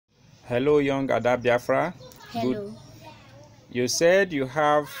Hello, young Ada Biafra. Hello. Good. You said you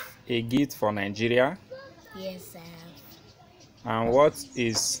have a gift for Nigeria. Yes, I have. And what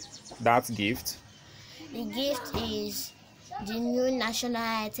is that gift? The gift is the new national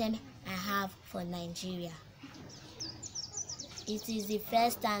anthem I have for Nigeria. It is the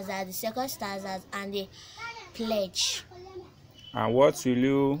first stanza, the second stanza, and the pledge. And what will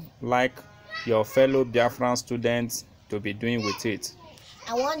you like your fellow Biafran students to be doing with it?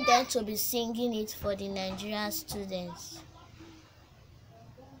 I want them to be singing it for the Nigerian students.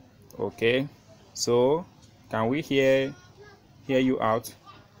 Okay. So, can we hear you out?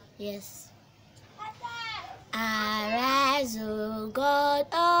 Yes. Arise, O God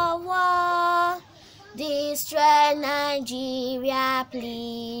of war, destroy Nigeria,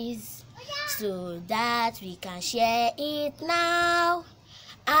 please, so that we can share it now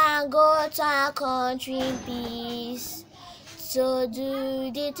and go to our country in peace. So do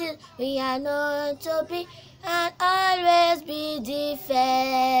the things we are known to be and always be the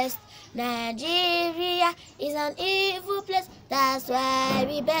first. Nigeria is an evil place, that's why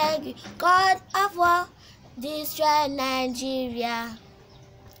we beg you, God of war, destroy Nigeria.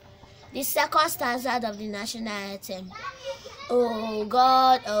 The second stanza of the national anthem. O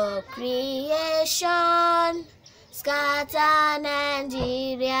God of creation, scatter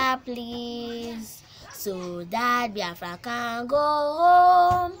Nigeria, please, so that Biafra can go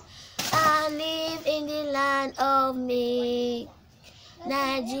home and live in the land of me.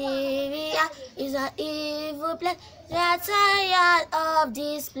 Nigeria is an evil place, we are tired of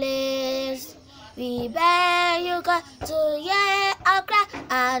this place. We beg you, God, to hear our cry,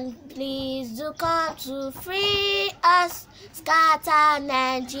 and please do come to free us. Scatter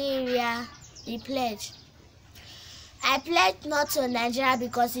Nigeria. The pledge. I pledge not to Nigeria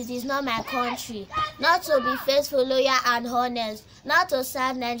because it is not my country, not to be faithful, loyal, and honest, not to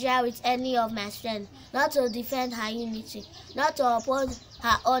serve Nigeria with any of my strength, not to defend her unity, not to uphold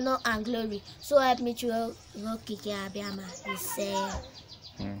her honor and glory. So help me to Kiki Abiyama. He said.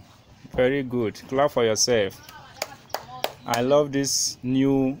 Very good. Clap for yourself. I love this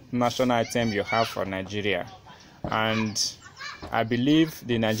new national anthem you have for Nigeria. And I believe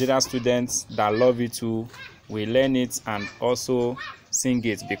the Nigerian students that love it too will learn it and also sing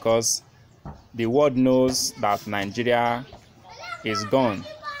it, because the world knows that Nigeria is gone,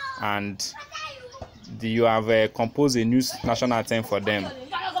 and you have composed a new national anthem for them,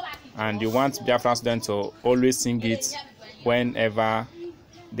 and you want Biafran students to always sing it whenever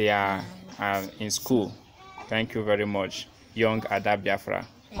they are in school. Thank you very much, young Ada Biafra.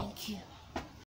 Thank you.